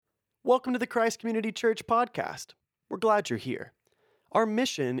Welcome to the Christ Community Church podcast. We're glad you're here. Our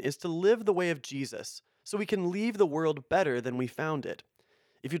mission is to live the way of Jesus so we can leave the world better than we found it.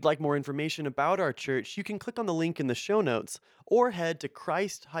 If you'd like more information about our church, you can click on the link in the show notes or head to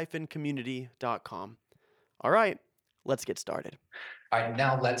christ-community.com. All right, let's get started. All right,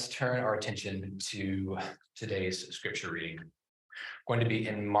 now let's turn our attention to today's scripture reading. Going to be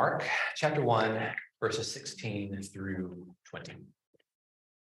in Mark chapter 1, verses 16 through 20.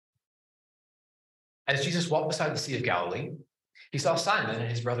 As Jesus walked beside the Sea of Galilee, he saw Simon and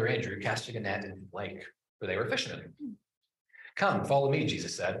his brother Andrew casting a net in the lake, for they were fishermen. "Come, follow me,"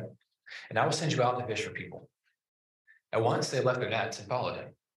 Jesus said, "and I will send you out to fish for people." At once they left their nets and followed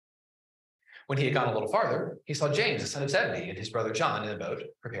him. When he had gone a little farther, he saw James, the son of Zebedee, and his brother John in the boat,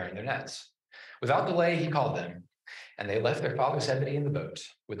 preparing their nets. Without delay, he called them, and they left their father Zebedee in the boat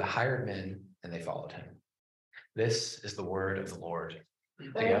with the hired men, and they followed him. This is the word of the Lord.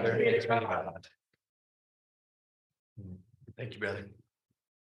 Together, it's been God. Thank you, brother.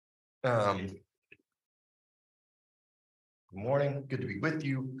 Good morning. Good to be with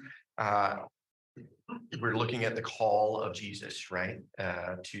you. We're looking at the call of Jesus, right,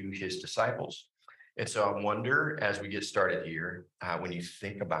 to his disciples. And so I wonder, as we get started here, when you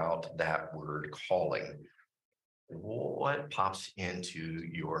think about that word calling, what pops into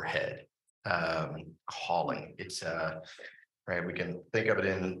your head? Calling. It's right. We can think of it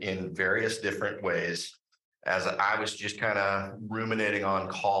in various different ways. As I was just kind of ruminating on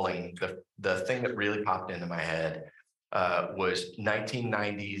calling, the thing that really popped into my head was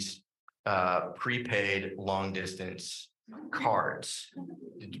 1990s prepaid long distance cards.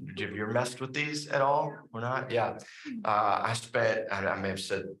 Did you ever messed with these at all or not? Yeah. I may have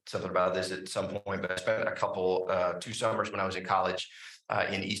said something about this at some point, but I spent a couple, 2 summers when I was in college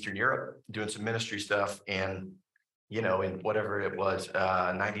in Eastern Europe doing some ministry stuff. And, in whatever it was,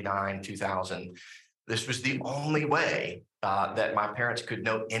 99, 2000, this was the only way that my parents could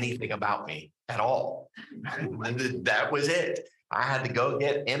know anything about me at all. That was it. I had to go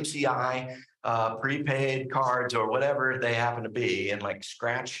get MCI prepaid cards or whatever they happen to be and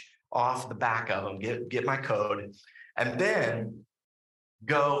scratch off the back of them, get my code, and then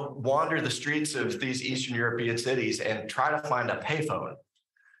go wander the streets of these Eastern European cities and try to find a payphone.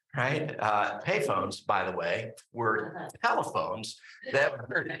 Right? Payphones, by the way, were telephones that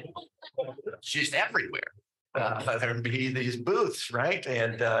were just everywhere. There'd be these booths, right?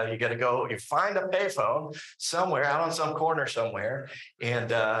 And you got to go, you find a payphone somewhere out on some corner somewhere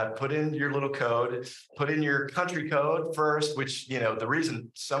and put in your little code, put in your country code first, which, the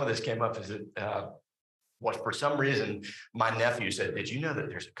reason some of this came up is that for some reason, my nephew said, "Did you know that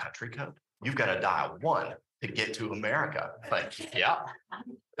there's a country code? You've got to dial 1 to get to America." Yeah.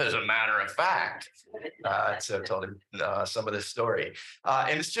 As a matter of fact. So I told him some of this story.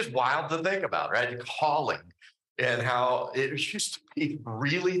 And it's just wild to think about, right? Calling and how it used to be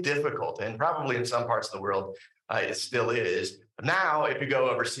really difficult. And probably in some parts of the world, it still is. Now, if you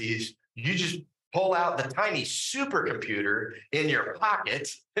go overseas, you just pull out the tiny supercomputer in your pocket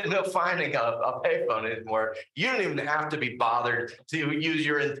and no finding a payphone anymore. You don't even have to be bothered to use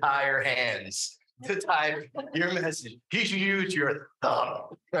your entire hands to type your message. You should use your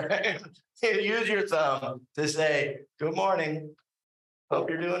thumb, right? Use your thumb to say, "Good morning. Hope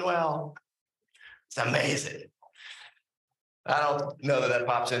you're doing well." It's amazing. I don't know that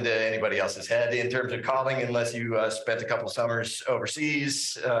pops into anybody else's head in terms of calling, unless you spent a couple summers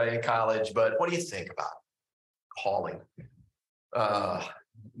overseas in college. But what do you think about calling?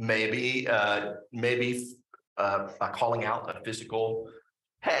 Maybe calling out a physical,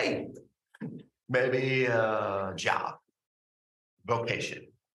 "Hey." Maybe job, vocation,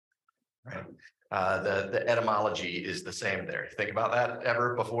 right? The etymology is the same there. Think about that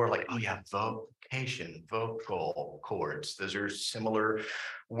ever before? Oh yeah, vocation, vocal cords. Those are similar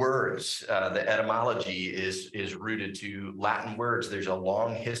words. The etymology is rooted to Latin words. There's a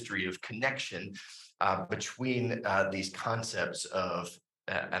long history of connection between these concepts of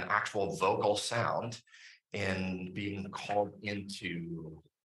an actual vocal sound and being called into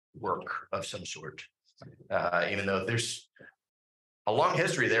work of some sort, even though there's a long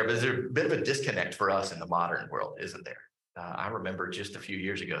history there, but there's a bit of a disconnect for us in the modern world, isn't there? I remember just a few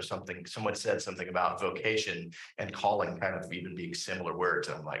years ago, someone said something about vocation and calling kind of even being similar words.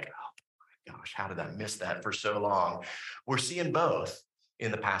 And I'm like, oh my gosh, how did I miss that for so long? We're seeing both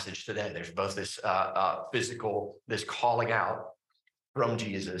in the passage today. There's both this physical, this calling out from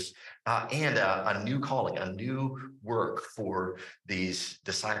Jesus, and a new calling, a new work for these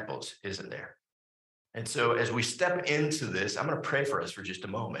disciples, isn't there? And so as we step into this, I'm going to pray for us for just a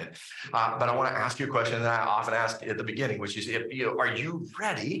moment, but I want to ask you a question that I often ask at the beginning, which is, are you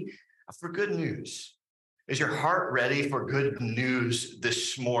ready for good news. Is your heart ready for good news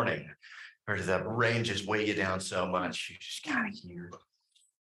this morning? Or does the rain just weigh you down so much you just gotta hear?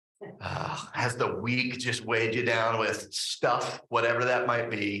 Has the week just weighed you down with stuff, whatever that might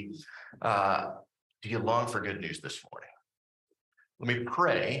be? Do you long for good news this morning? Let me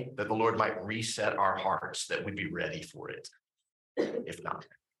pray that the Lord might reset our hearts, that we'd be ready for it, if not,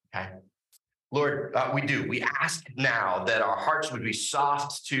 okay? Lord, we do. We ask now that our hearts would be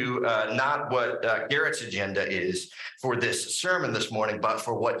soft to not what Garrett's agenda is for this sermon this morning, but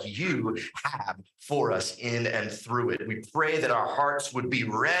for what you have for us in and through it. We pray that our hearts would be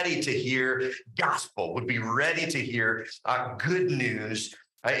ready to hear gospel, would be ready to hear good news,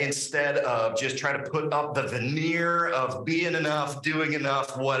 instead of just trying to put up the veneer of being enough, doing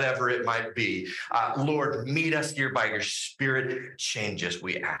enough, whatever it might be. Lord, meet us here by your Spirit. Change us,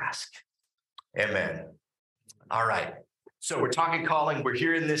 we ask. Amen. All right. So we're talking calling. We're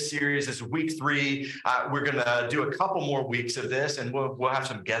here in this series. This is week 3. We're going to do a couple more weeks of this, and we'll have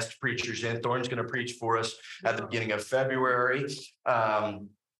some guest preachers in. Thorne's going to preach for us at the beginning of February.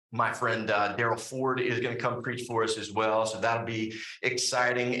 My friend Daryl Ford is going to come preach for us as well. So that'll be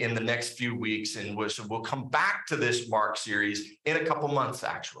exciting in the next few weeks. And we'll come back to this Mark series in a couple months,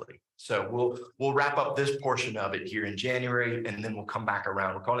 actually. So we'll wrap up this portion of it here in January, and then we'll come back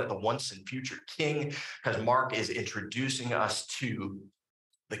around. We're calling it the Once and Future King, because Mark is introducing us to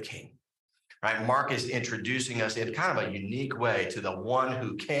the King. Right? Mark is introducing us in kind of a unique way to the one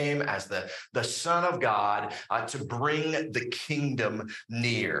who came as the Son of God to bring the kingdom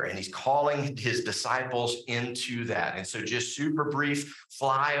near. And he's calling his disciples into that. And so just super brief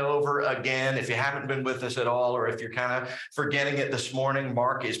flyover again, if you haven't been with us at all, or if you're kind of forgetting it this morning,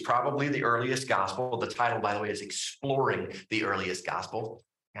 Mark is probably the earliest gospel. The title, by the way, is Exploring the Earliest Gospel.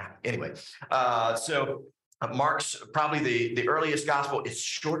 Yeah. Anyway, Mark's probably the earliest gospel. It's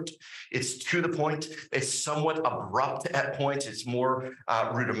short, it's to the point, it's somewhat abrupt at points. It's more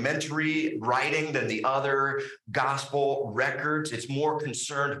rudimentary writing than the other gospel records. It's more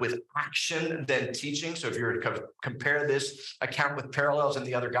concerned with action than teaching. So if you were to compare this account with parallels in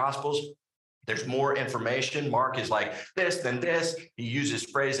the other gospels, there's more information. Mark is like this, then this. He uses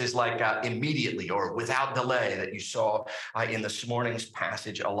phrases like immediately or without delay that you saw in this morning's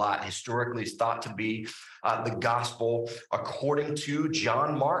passage a lot. Historically, it's thought to be the gospel according to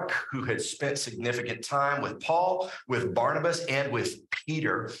John Mark, who had spent significant time with Paul, with Barnabas, and with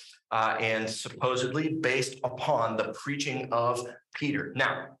Peter, and supposedly based upon the preaching of Peter.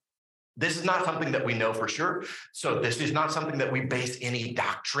 Now, this is not something that we know for sure. So this is not something that we base any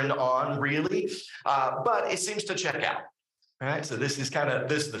doctrine on, really, but it seems to check out. All right, so this is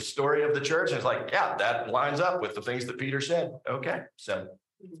the story of the church. And it's like, yeah, that lines up with the things that Peter said. Okay, so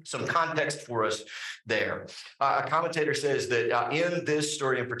some context for us there. A commentator says that in this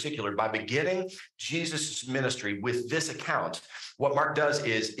story in particular, by beginning Jesus' ministry with this account, what Mark does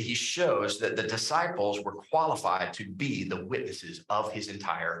is he shows that the disciples were qualified to be the witnesses of his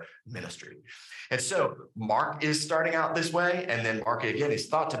entire ministry. And so Mark is starting out this way, and then Mark, again, is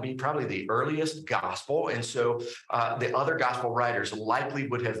thought to be probably the earliest gospel. And so the other gospel writers likely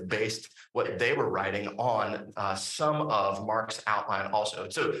would have based what they were writing on some of Mark's outline also.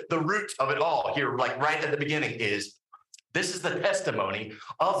 So the root of it all here, like right at the beginning, is this is the testimony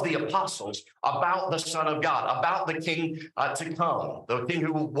of the apostles about the Son of God, about the King to come, the King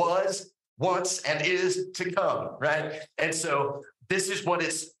who was, once, and is to come, right? And so this is what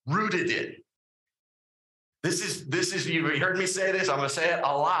it's rooted in. This is, you heard me say this, I'm going to say it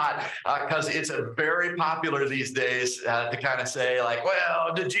a lot because it's a very popular these days to kind of say like,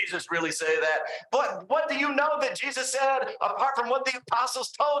 well, did Jesus really say that? But what do you know that Jesus said apart from what the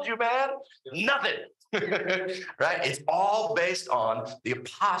apostles told you, man? Nothing, right? It's all based on the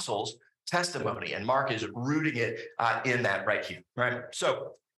apostles' testimony, and Mark is rooting it in that right here, right?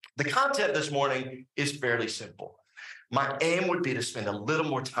 So the content this morning is fairly simple. My aim would be to spend a little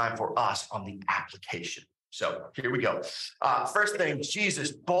more time for us on the application. So here we go. First thing,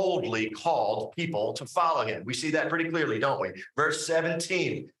 Jesus boldly called people to follow him. We see that pretty clearly, don't we? Verse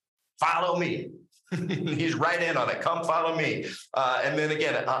 17, follow me. He's right in on it. Come follow me. And then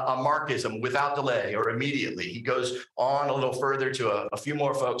again, a Markism, without delay or immediately. He goes on a little further to a few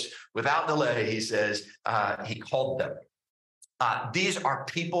more folks. Without delay, he says, he called them. These are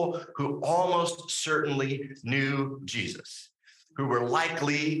people who almost certainly knew Jesus, who were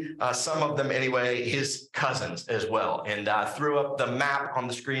likely, some of them anyway, his cousins as well. And I threw up the map on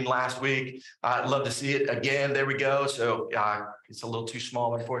the screen last week. I'd love to see it again. There we go. So it's a little too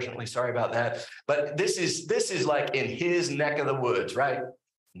small, unfortunately. Sorry about that. But this is like in his neck of the woods, right?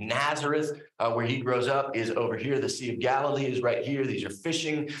 Nazareth, where he grows up, is over here. The Sea of Galilee is right here. These are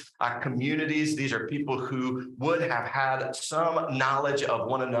fishing communities. These are people who would have had some knowledge of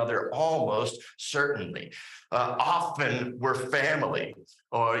one another, almost certainly. Often we're family,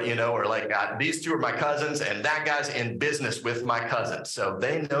 or like these two are my cousins, and that guy's in business with my cousin. So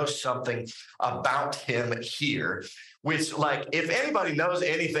they know something about him here. Which, like, if anybody knows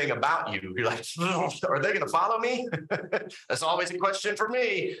anything about you, you're like, are they going to follow me? That's always a question for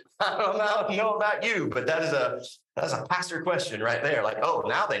me. I don't know about you, but that's a pastor question right there. Like, oh,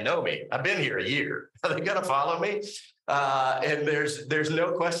 now they know me. I've been here a year. Are they going to follow me? And there's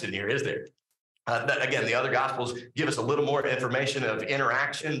no question here, is there? Again, the other gospels give us a little more information of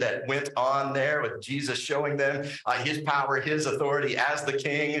interaction that went on there with Jesus showing them his power, his authority as the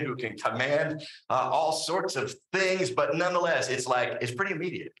king who can command all sorts of things. But nonetheless, it's pretty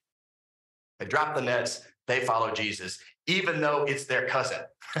immediate. They drop the nets. They follow Jesus, even though it's their cousin,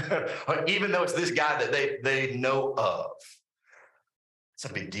 or even though it's this guy that they know of. It's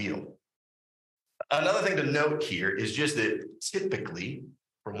a big deal. Another thing to note here is just that typically,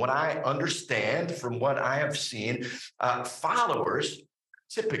 from what I understand, from what I have seen, followers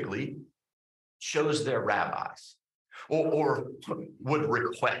typically chose their rabbis or would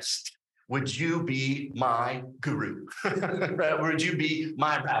request, would you be my guru? Would you be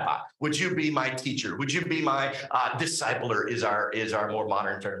my rabbi? Would you be my teacher? Would you be my discipler is our more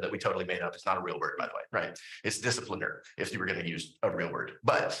modern term that we totally made up. It's not a real word, by the way, right? It's discipliner, if you were going to use a real word.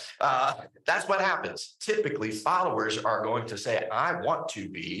 But that's what happens. Typically, followers are going to say, I want to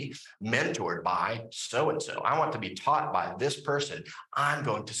be mentored by so-and-so. I want to be taught by this person. I'm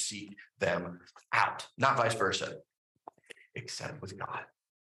going to seek them out, not vice versa, except with God.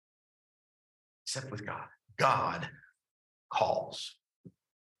 Except with God. God calls.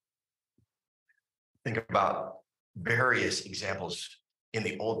 Think about various examples in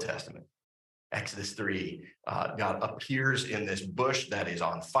the Old Testament. Exodus 3, God appears in this bush that is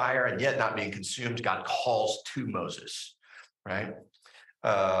on fire and yet not being consumed. God calls to Moses, right?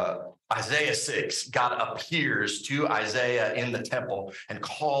 Isaiah 6, God appears to Isaiah in the temple and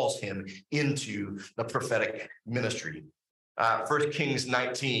calls him into the prophetic ministry. 1 Kings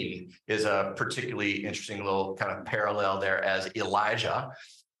 19 is a particularly interesting little kind of parallel there as Elijah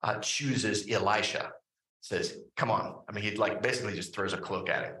chooses Elisha. Says, come on. I mean, he basically just throws a cloak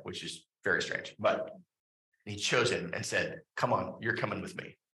at him, which is very strange. But he chose him and said, come on, you're coming with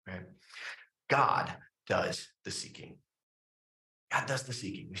me. Right? God does the seeking. God does the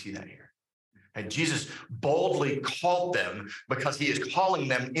seeking. We see that here. And Jesus boldly called them because he is calling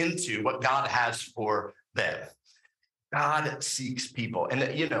them into what God has for them. God seeks people. And,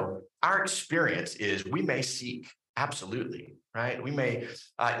 our experience is we may seek, absolutely, right? We may,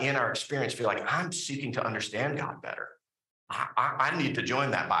 in our experience, feel like I'm seeking to understand God better. I need to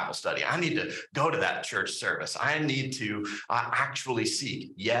join that Bible study. I need to go to that church service. I need to actually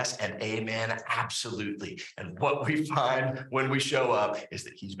seek. Yes and amen, absolutely. And what we find when we show up is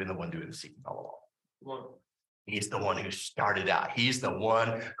that he's been the one doing the seeking all along. He's the one who started out. He's the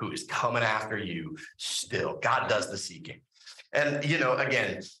one who is coming after you still. God does the seeking. And,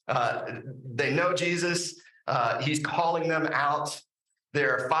 again, they know Jesus. He's calling them out.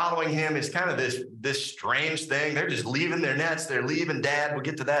 They're following him. It's kind of this strange thing. They're just leaving their nets. They're leaving Dad. We'll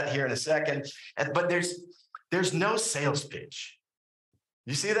get to that here in a second. But there's no sales pitch.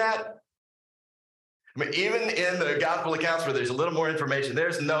 You see that? I mean, even in the gospel accounts where there's a little more information,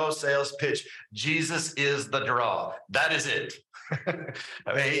 there's no sales pitch. Jesus is the draw. That is it.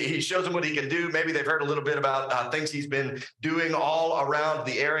 I mean, he shows them what he can do. Maybe they've heard a little bit about things he's been doing all around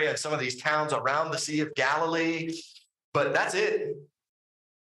the area and some of these towns around the Sea of Galilee. But that's it.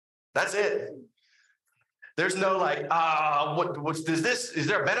 That's it. There's no what's this? Is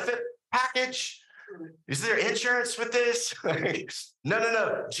there a benefit package? Is there insurance with this?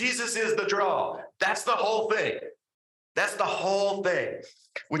 No. Jesus is the draw. That's the whole thing. That's the whole thing.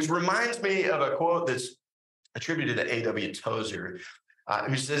 Which reminds me of a quote that's attributed to A.W. Tozer,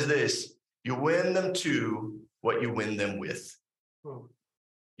 who says this: you win them to what you win them with.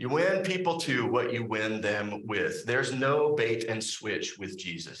 You win people to what you win them with. There's no bait and switch with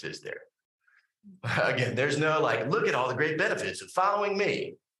Jesus, is there? Again, there's no look at all the great benefits of following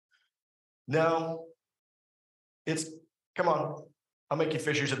me. No, it's, come on, I'll make you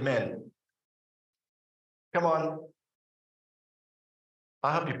fishers of men. Come on,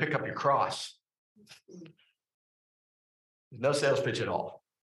 I'll help you pick up your cross. No sales pitch at all.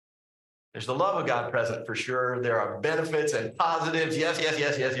 There's the love of God present for sure. There are benefits and positives. Yes, yes,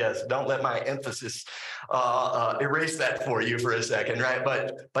 yes, yes, yes. Don't let my emphasis erase that for you for a second, right?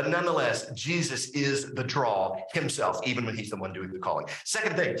 But nonetheless, Jesus is the draw himself, even when he's the one doing the calling.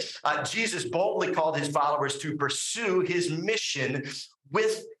 Second thing, Jesus boldly called his followers to pursue his mission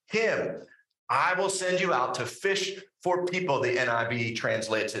with him. I will send you out to fish for people. The NIV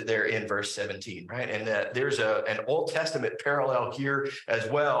translates it there in verse 17, right? And there's an Old Testament parallel here as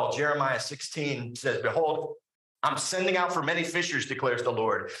well. Jeremiah 16 says, behold, I'm sending out for many fishers, declares the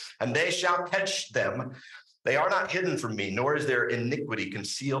Lord, and they shall catch them. They are not hidden from me, nor is their iniquity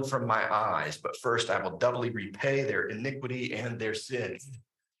concealed from my eyes. But first I will doubly repay their iniquity and their sin.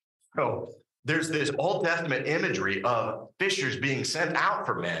 So there's this Old Testament imagery of fishers being sent out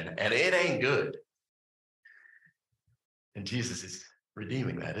for men, and it ain't good. And Jesus is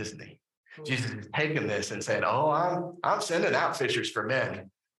redeeming that, isn't he? Jesus is taking this and saying, oh, I'm sending out fishers for men.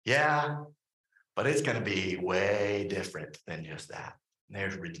 Yeah, but it's going to be way different than just that.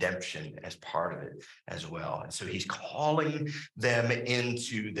 There's redemption as part of it as well. And so he's calling them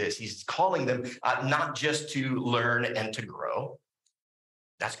into this. He's calling them not just to learn and to grow.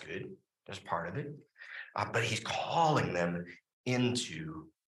 That's good. That's part of it. But he's calling them into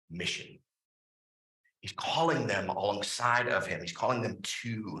mission. He's calling them alongside of him. He's calling them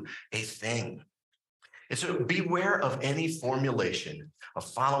to a thing. And so beware of any formulation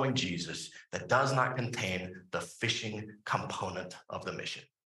of following Jesus that does not contain the fishing component of the mission.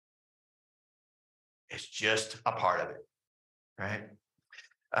 It's just a part of it, right?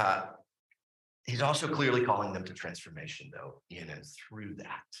 He's also clearly calling them to transformation, though, in and through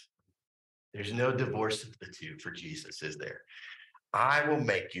that. There's no divorce of the two for Jesus, is there? I will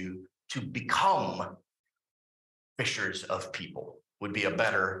make you to become fishers of people would be a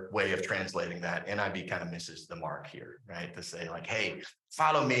better way of translating that. NIV kind of misses the mark here, right? To say like, hey,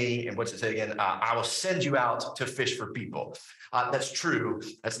 follow me. And what's it say again? I will send you out to fish for people. That's true.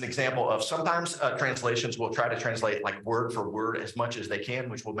 That's an example of sometimes translations will try to translate like word for word as much as they can,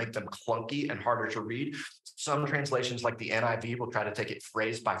 which will make them clunky and harder to read. Some translations like the NIV will try to take it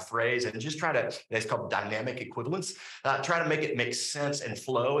phrase by phrase and just try to, it's called dynamic equivalence, try to make it make sense and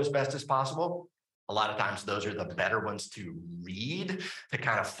flow as best as possible. A lot of times those are the better ones to read, to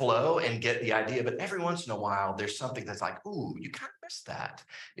kind of flow and get the idea. But every once in a while, there's something that's like, ooh, you kind of missed that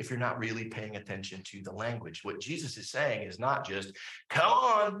if you're not really paying attention to the language. What Jesus is saying is not just, come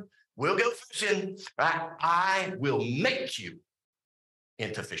on, we'll go fishing. Right? I will make you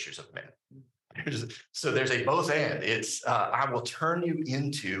into fishers of men. So there's a both and. It's I will turn you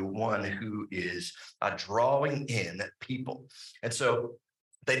into one who is drawing in people. And so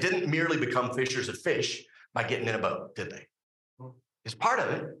they didn't merely become fishers of fish by getting in a boat, did they? It's part of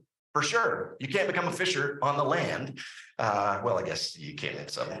it, for sure. You can't become a fisher on the land. Well, I guess you can in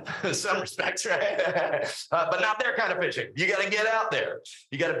some respects, right? But not their kind of fishing. You got to get out there.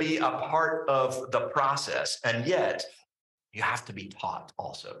 You got to be a part of the process. And yet, you have to be taught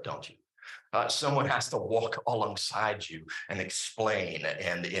also, don't you? Someone has to walk alongside you and explain.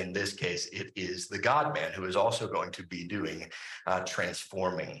 And in this case, it is the God-man who is also going to be doing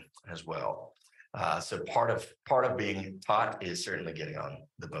transforming as well. So part of being taught is certainly getting on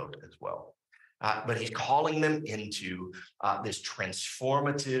the boat as well. But he's calling them into this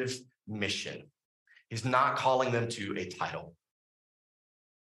transformative mission. He's not calling them to a title.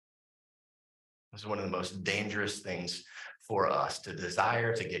 This is one of the most dangerous things for us, to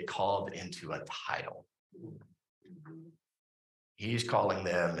desire to get called into a title. He's calling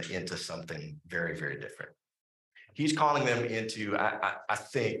them into something very, very different. He's calling them into, I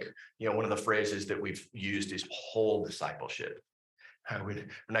think, one of the phrases that we've used is whole discipleship. We're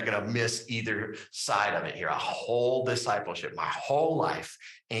not going to miss either side of it here. A whole discipleship, my whole life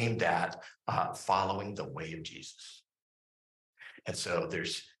aimed at following the way of Jesus. And so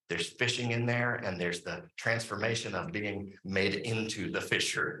there's fishing in there, and there's the transformation of being made into the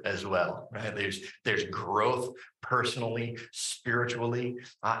fisher as well, right? There's growth personally, spiritually,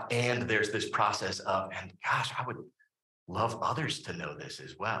 and there's this process of, and gosh, I would love others to know this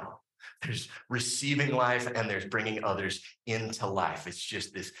as well. There's receiving life, and there's bringing others into life. It's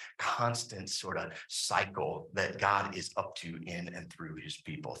just this constant sort of cycle that God is up to in and through his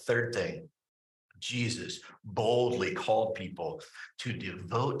people. Third thing, Jesus boldly called people to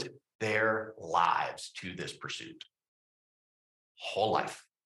devote their lives to this pursuit. Whole life.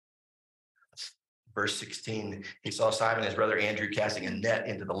 Verse 16, he saw Simon and his brother Andrew casting a net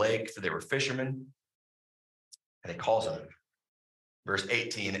into the lake, for they were fishermen. And he calls them. Verse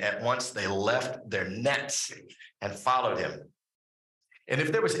 18, at once they left their nets and followed him. And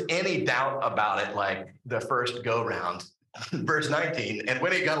if there was any doubt about it, like the first go round, Verse 19, and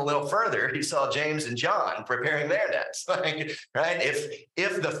when he got a little further, he saw James and John preparing their nets. Right?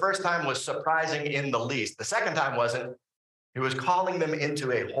 If the first time was surprising in the least, the second time wasn't. He was calling them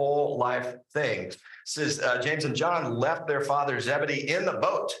into a whole life thing. It says James and John left their father Zebedee in the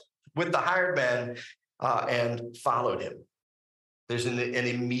boat with the hired man and followed him. There's an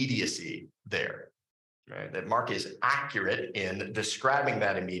immediacy there. Right, that Mark is accurate in describing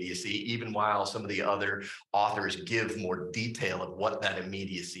that immediacy, even while some of the other authors give more detail of what that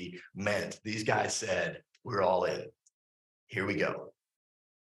immediacy meant. These guys said, we're all in. Here we go.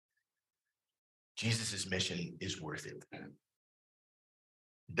 Jesus' mission is worth it.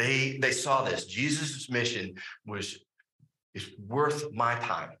 They saw this. Jesus' mission is worth my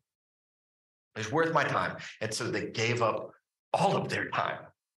time. It's worth my time. And so they gave up all of their time,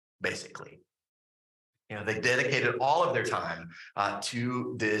 basically. They dedicated all of their time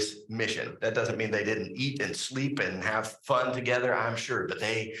to this mission. That doesn't mean they didn't eat and sleep and have fun together, I'm sure, but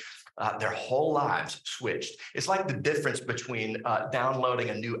their whole lives switched. It's like the difference between downloading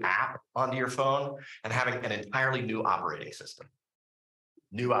a new app onto your phone and having an entirely new operating system.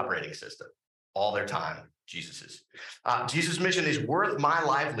 New operating system. All their time, Jesus's. Jesus' mission is worth my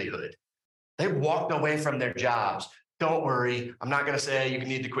livelihood. They walked away from their jobs. Don't worry. I'm not going to say you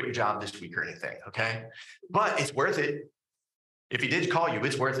need to quit your job this week or anything, okay? But it's worth it. If he did call you,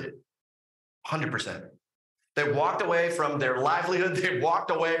 it's worth it. 100%. They walked away from their livelihood. They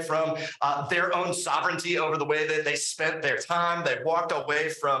walked away from their own sovereignty over the way that they spent their time. They walked away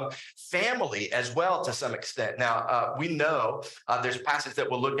from family as well to some extent. Now, we know there's a passage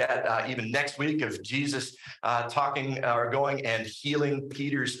that we'll look at even next week of Jesus talking or going and healing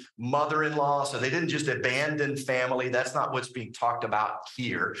Peter's mother-in-law. So they didn't just abandon family. That's not what's being talked about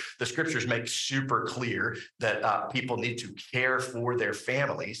here. The scriptures make super clear that people need to care for their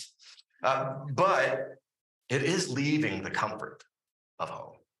families. But it is leaving the comfort of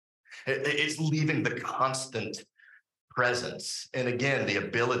home. It's leaving the constant presence. And again, the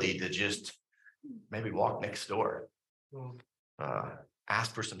ability to just maybe walk next door,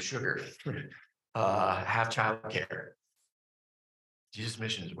 ask for some sugar, have childcare. Jesus'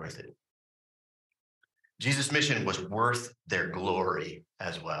 mission is worth it. Jesus' mission was worth their glory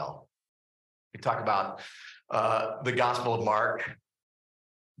as well. We talk about the Gospel of Mark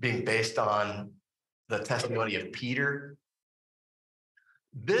being based on the testimony of Peter.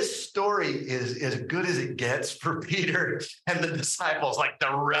 This story is as good as it gets for Peter and the disciples, like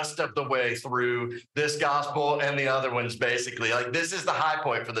the rest of the way through this gospel and the other ones, basically. Like, this is the high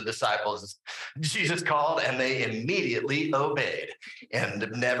point for the disciples. Jesus called and they immediately obeyed and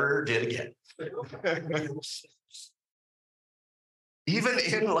never did again. Even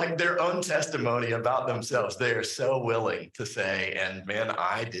in like their own testimony about themselves, they are so willing to say, and man,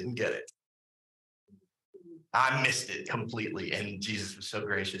 I didn't get it. I missed it completely. And Jesus was so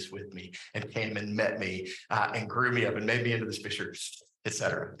gracious with me and came and met me and grew me up and made me into this fisher,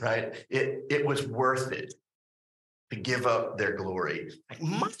 etc. Right? It was worth it to give up their glory. Like,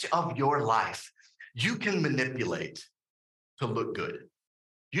 much of your life, you can manipulate to look good.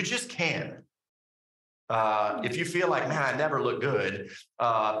 You just can. If you feel like, man, I never look good,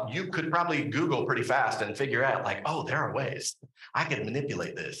 you could probably Google pretty fast and figure out like, oh, there are ways I can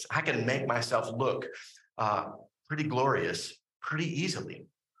manipulate this. I can make myself look pretty glorious pretty easily.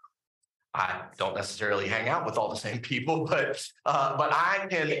 I don't necessarily hang out with all the same people, but I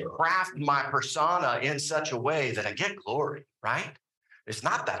can craft my persona in such a way that I get glory, right? It's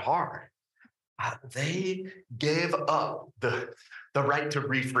not that hard. They gave up the right to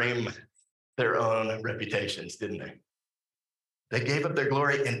reframe their own reputations, didn't they? They gave up their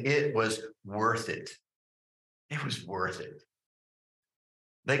glory and it was worth it. It was worth it.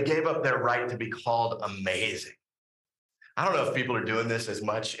 They gave up their right to be called amazing. I don't know if people are doing this as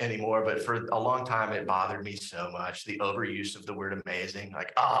much anymore, but for a long time, it bothered me so much, the overuse of the word amazing. Like,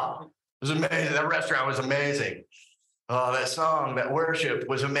 it was amazing. That restaurant was amazing. Oh, that song, that worship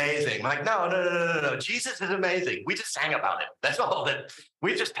was amazing. Like, no. Jesus is amazing. We just sang about it. That's all that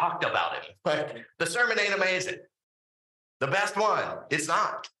we just talked about it. Like, the sermon ain't amazing. The best one, it's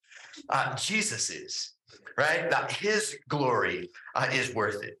not. Jesus is, right? That his glory is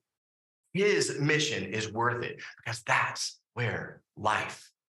worth it. His mission is worth it because that's where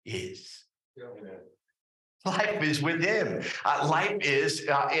life is. Life is with him. Life is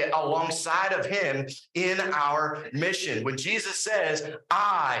alongside of him in our mission. When Jesus says,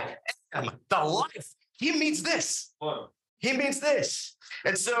 I am the life, he means this. He means this.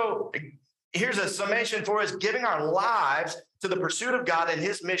 And so here's a summation for us. Giving our lives to the pursuit of God and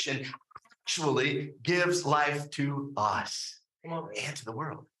his mission actually gives life to us and to the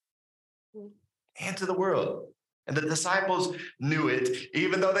world. And to the world. And the disciples knew it,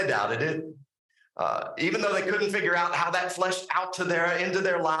 even though they doubted it. Even though they couldn't figure out how that fleshed out into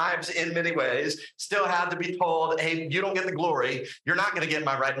their lives in many ways, still had to be told, hey, you don't get the glory. You're not going to get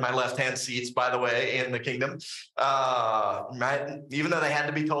my right and my left hand seats, by the way, in the kingdom. Right? Even though they had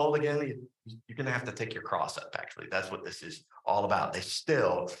to be told again, you're going to have to take your cross up, actually. That's what this is all about.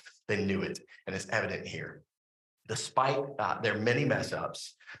 They knew it. And it's evident here. Despite their many mess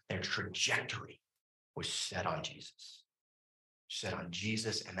ups, their trajectory was set on Jesus. Set on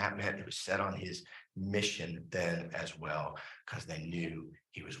Jesus, and that meant it was set on his mission then as well, because they knew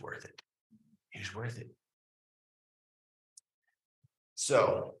he was worth it. He was worth it.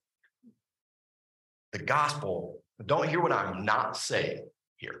 So, the gospel, don't hear what I'm not saying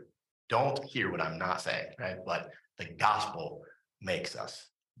here. Don't hear what I'm not saying, right? But the gospel makes us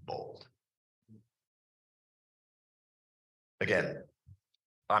bold. Again,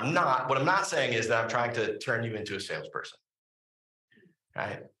 what I'm not saying is that I'm trying to turn you into a salesperson.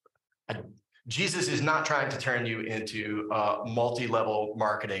 Right? Jesus is not trying to turn you into a multi-level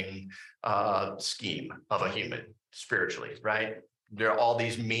marketing scheme of a human spiritually, right? There are all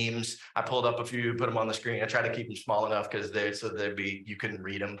these memes. I pulled up a few, put them on the screen. I try to keep them small enough because you couldn't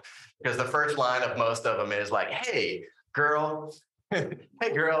read them. Because the first line of most of them is like, "Hey, girl."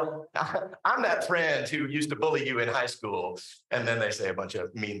 Hey, girl, I'm that friend who used to bully you in high school. And then they say a bunch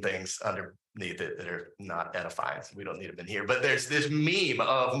of mean things underneath it that are not edifying. So we don't need them in here. But there's this meme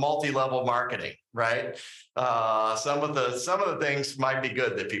of multi-level marketing, right? Some of the things might be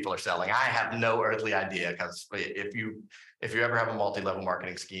good that people are selling. I have no earthly idea, because if you ever have a multi-level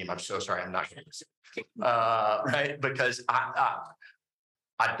marketing scheme, I'm so sorry, I'm not going to right? Because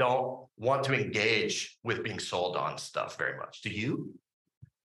I don't want to engage with being sold on stuff very much. Do you?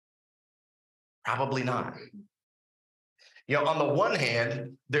 Probably not. On the one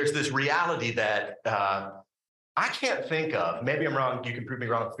hand, there's this reality that I can't think of, maybe I'm wrong, you can prove me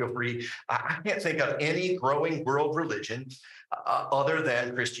wrong, feel free. I can't think of any growing world religion other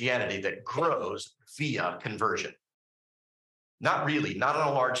than Christianity that grows via conversion. Not really, not on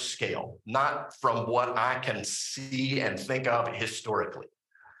a large scale, not from what I can see and think of historically.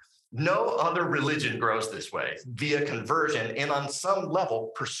 No other religion grows this way, via conversion and on some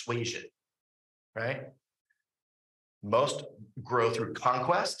level, persuasion, right? Most grow through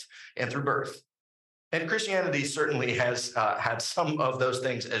conquest and through birth. And Christianity certainly has had some of those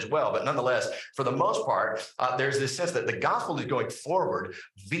things as well. But nonetheless, for the most part, there's this sense that the gospel is going forward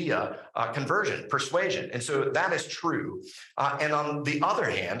via conversion, persuasion. And so that is true. And on the other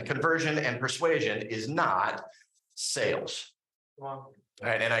hand, conversion and persuasion is not sales. Wow.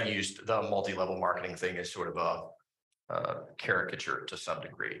 Right, and I used the multi-level marketing thing as sort of a caricature to some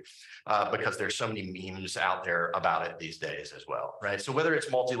degree, because there's so many memes out there about it these days as well, right? So whether it's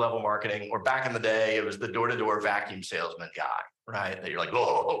multi-level marketing, or back in the day, it was the door-to-door vacuum salesman guy, right? That you're like,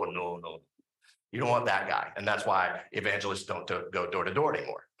 oh, no, you don't want that guy. And that's why evangelists don't go door-to-door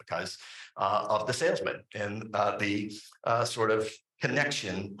anymore, because of the salesman and the sort of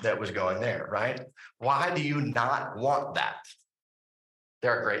connection that was going there, right? Why do you not want that?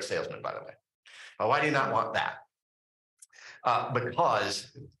 They're a great salesman, by the way. Why do you not want that?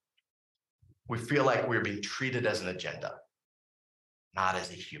 Because we feel like we're being treated as an agenda, not as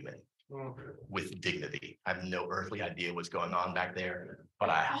a human with dignity. I have no earthly idea what's going on back there,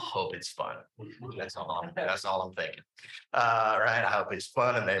 but I hope it's fun. That's all I'm thinking. Right? I hope it's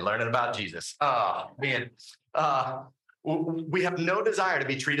fun and they're learning about Jesus. Oh, man. We have no desire to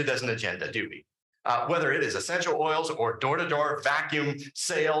be treated as an agenda, do we? Whether it is essential oils or door-to-door vacuum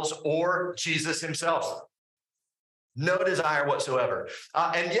sales or Jesus himself. No desire whatsoever.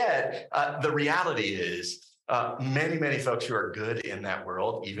 And yet, the reality is many, many folks who are good in that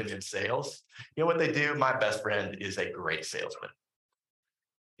world, even in sales, you know what they do? My best friend is a great salesman.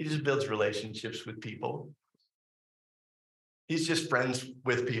 He just builds relationships with people. He's just friends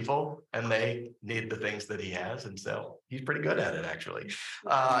with people, and they need the things that he has, and so he's pretty good at it, actually.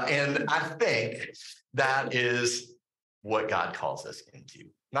 And I think that is what God calls us into.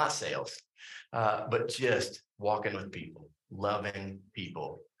 Not sales, but just walking with people, loving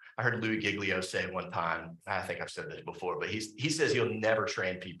people. I heard Louis Giglio say one time, I think I've said this before, but he says he'll never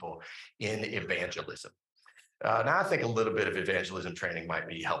train people in evangelism. Now, I think a little bit of evangelism training might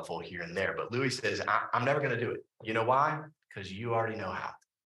be helpful here and there, but Louis says, I'm never going to do it. You know why? Because you already know how.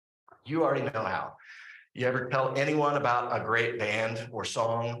 You already know how. You ever tell anyone about a great band or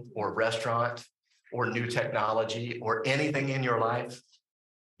song or restaurant or new technology or anything in your life?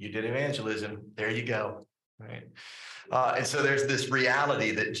 You did evangelism. There you go. Right? And so there's this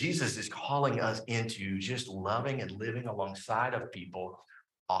reality that Jesus is calling us into just loving and living alongside of people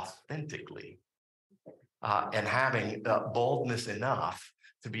authentically. and having boldness enough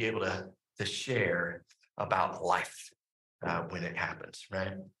to be able to share about life when it happens,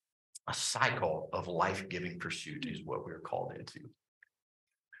 right? A cycle of life-giving pursuit is what we're called into.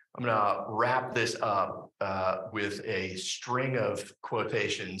 I'm going to wrap this up with a string of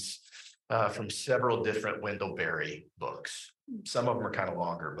quotations from several different Wendell Berry books. Some of them are kind of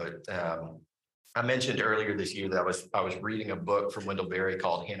longer, but I mentioned earlier this year that I was reading a book from Wendell Berry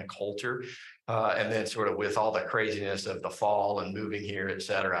called Hannah Coulter. And then sort of with all the craziness of the fall and moving here, et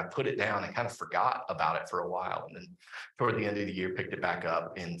cetera, I put it down and kind of forgot about it for a while. And then toward the end of the year, picked it back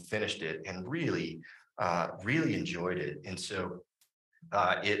up and finished it and really enjoyed it. And so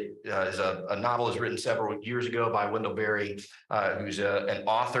it is a novel is written several years ago by Wendell Berry, who's an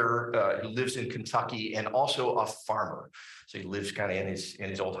author who lives in Kentucky and also a farmer. So he lives kind of in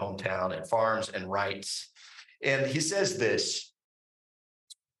his old hometown and farms and writes. And he says this: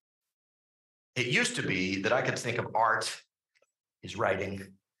 "It used to be that I could think of art, his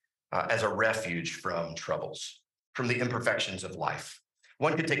writing, as a refuge from troubles, from the imperfections of life.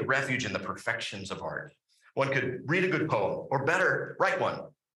 One could take refuge in the perfections of art. One could read a good poem, or better, write one.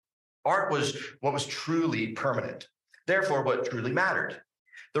 Art was what was truly permanent, therefore what truly mattered.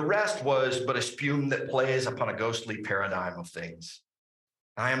 The rest was but a spume that plays upon a ghostly paradigm of things.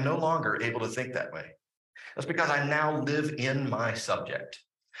 I am no longer able to think that way. That's because I now live in my subject.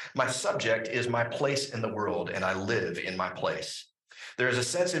 My subject is my place in the world, and I live in my place. There is a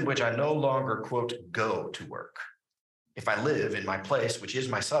sense in which I no longer, quote, go to work. If I live in my place, which is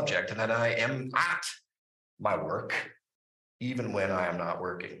my subject, and then I am at my work, even when I am not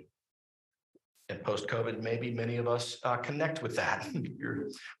working." And post-COVID, maybe many of us connect with that. You're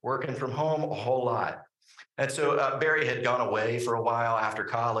working from home a whole lot. And so Barry had gone away for a while after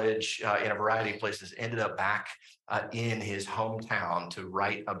college in a variety of places, ended up back in his hometown to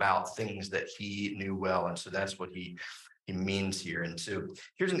write about things that he knew well. And so that's what he means here. And so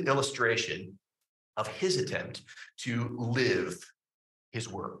here's an illustration of his attempt to live his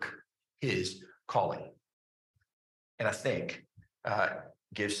work, his calling. And I think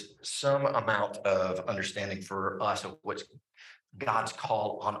gives some amount of understanding for us of what God's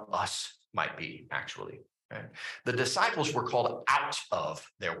call on us might be, actually. Right? The disciples were called out of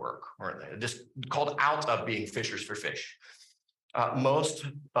their work, weren't they? Just called out of being fishers for fish. Most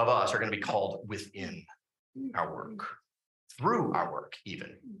of us are going to be called within our work, through our work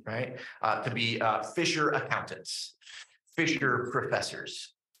even, right? To be fisher accountants, fisher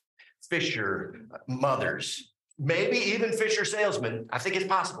professors, fisher mothers, maybe even fisher salesmen. I think it's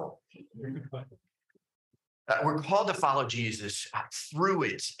possible. We're called to follow Jesus through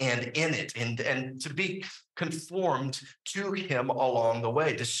it and in it, and to be conformed to him along the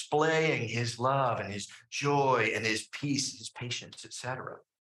way, displaying his love and his joy and his peace, his patience, etc.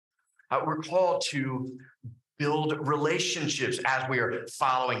 We're called to build relationships as we are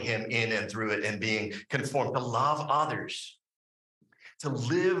following him in and through it and being conformed, to love others, to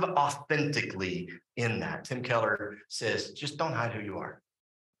live authentically in that. Tim Keller says, just don't hide who you are.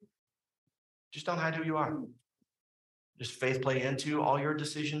 Just don't hide who you are. Just faith play into all your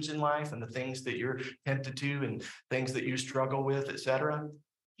decisions in life and the things that you're tempted to and things that you struggle with, etc.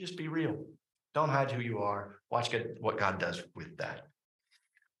 Just be real. Don't hide who you are. Watch what God does with that.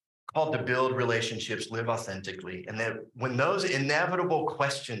 Called to build relationships, live authentically. And then when those inevitable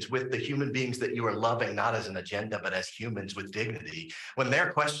questions with the human beings that you are loving, not as an agenda, but as humans with dignity, when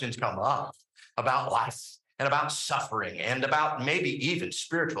their questions come up about life and about suffering and about maybe even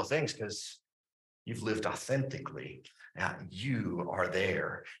spiritual things, because you've lived authentically, you are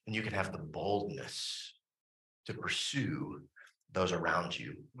there and you can have the boldness to pursue those around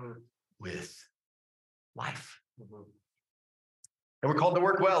you with life. And we're called to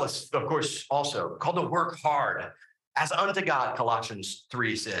work well, of course, also called to work hard as unto God, Colossians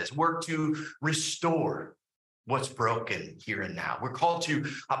 3 says. Work to restore what's broken here and now. We're called to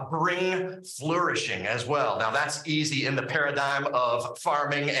bring flourishing as well. Now, that's easy in the paradigm of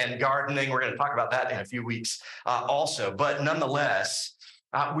farming and gardening. We're going to talk about that in a few weeks also. But nonetheless,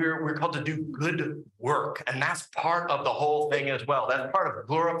 we're called to do good work. And that's part of the whole thing as well. That's part of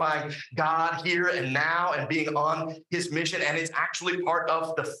glorifying God here and now and being on his mission. And it's actually part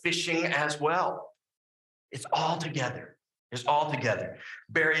of the fishing as well. It's all together. It's all together.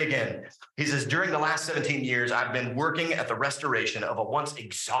 Barry again, he says, during the last 17 years, I've been working at the restoration of a once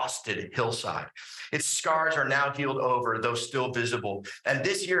exhausted hillside. Its scars are now healed over, though still visible. And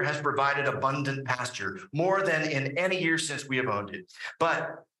this year has provided abundant pasture, more than in any year since we have owned it.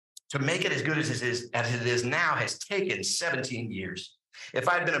 But to make it as good as it is now has taken 17 years. If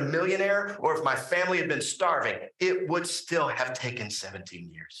I'd been a millionaire or if my family had been starving, it would still have taken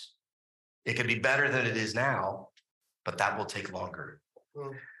 17 years. It could be better than it is now, but that will take longer.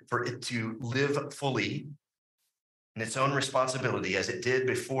 For it to live fully in its own responsibility, as it did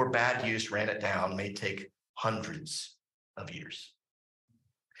before bad use ran it down, may take hundreds of years.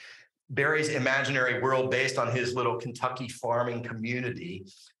 Barry's imaginary world, based on his little Kentucky farming community,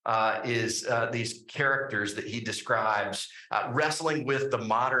 is these characters that he describes wrestling with the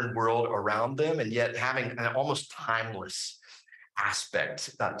modern world around them, and yet having an almost timeless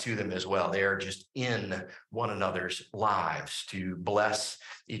aspect to them as well. They are just in one another's lives to bless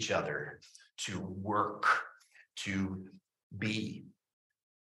each other, to work, to be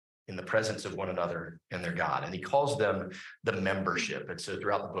in the presence of one another and their God. And he calls them the membership. And so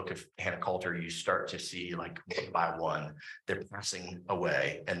throughout the book of Hannah Coulter, you start to see, like, one by one, they're passing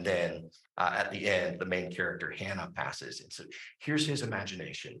away. And then at the end, the main character, Hannah, passes. And so here's his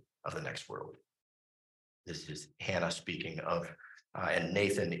imagination of the next world. This is Hannah speaking of, and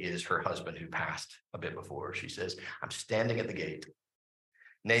Nathan is her husband who passed a bit before. She says, I'm standing at the gate.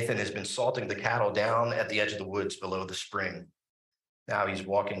 Nathan has been salting the cattle down at the edge of the woods below the spring. Now he's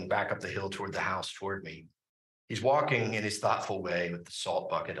walking back up the hill toward the house, toward me. He's walking in his thoughtful way with the salt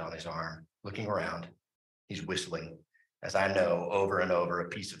bucket on his arm, looking around. He's whistling, as I know, over and over, a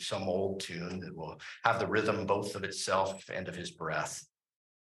piece of some old tune that will have the rhythm both of itself and of his breath.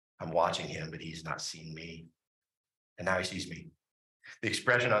 I'm watching him, but he's not seen me. And now he sees me. The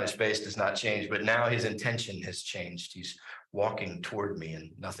expression on his face does not change, but now his intention has changed. He's walking toward me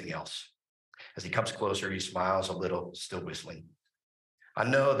and nothing else. As he comes closer, he smiles a little, still whistling. I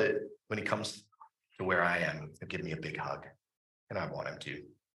know that when he comes to where I am, he'll give me a big hug, and I want him to.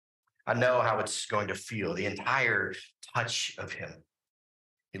 I know how it's going to feel, the entire touch of him.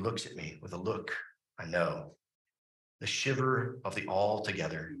 He looks at me with a look I know. The shiver of the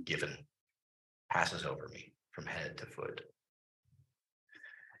altogether given passes over me from head to foot.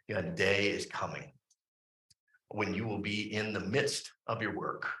 A day is coming when you will be in the midst of your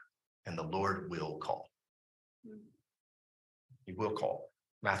work, and the Lord will call. He will call.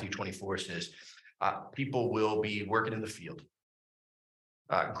 Matthew 24 says, people will be working in the field,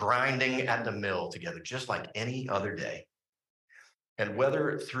 grinding at the mill together, just like any other day. And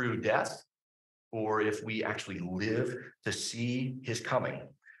whether through death or if we actually live to see his coming,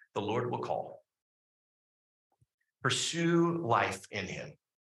 the Lord will call. Pursue life in him.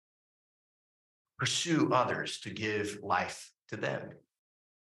 Pursue others to give life to them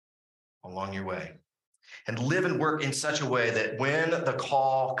along your way. And live and work in such a way that when the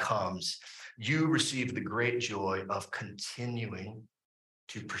call comes, you receive the great joy of continuing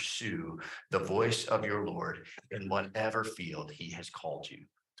to pursue the voice of your Lord in whatever field he has called you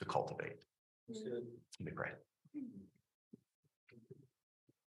to cultivate. Let me pray.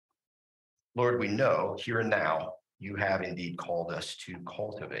 Lord, we know here and now you have indeed called us to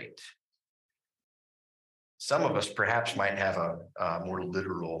cultivate. Some of us perhaps might have a more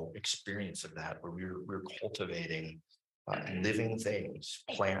literal experience of that, where we're cultivating living things,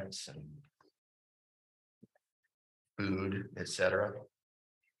 plants and food, etc.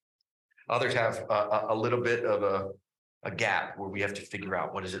 Others have a little bit of a gap where we have to figure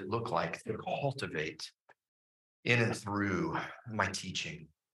out, what does it look like to cultivate in and through my teaching,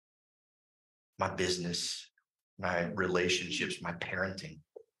 my business, my relationships, my parenting.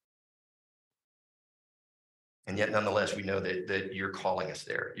 And yet, nonetheless, we know that you're calling us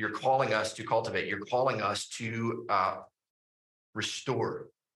there. You're calling us to cultivate. You're calling us to restore.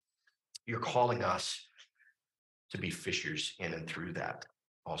 You're calling us to be fishers in and through that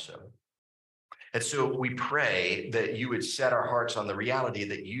also. And so we pray that you would set our hearts on the reality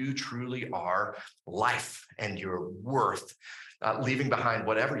that you truly are life and your worth, leaving behind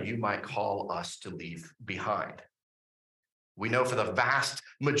whatever you might call us to leave behind. We know for the vast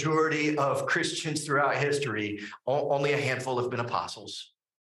majority of Christians throughout history, only a handful have been apostles.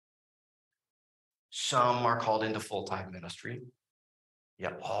 Some are called into full-time ministry,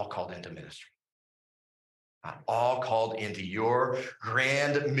 yet all called into ministry. All called into your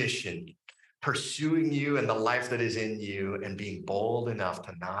grand mission, pursuing you and the life that is in you, and being bold enough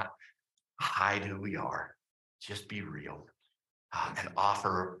to not hide who we are, just be real, and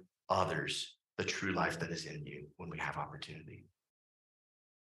offer others the true life that is in you when we have opportunity.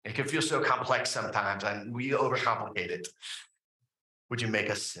 It can feel so complex sometimes, and we overcomplicate it. Would you make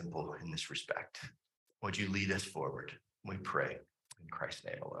us simple in this respect? Would you lead us forward? We pray in Christ's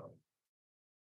name alone.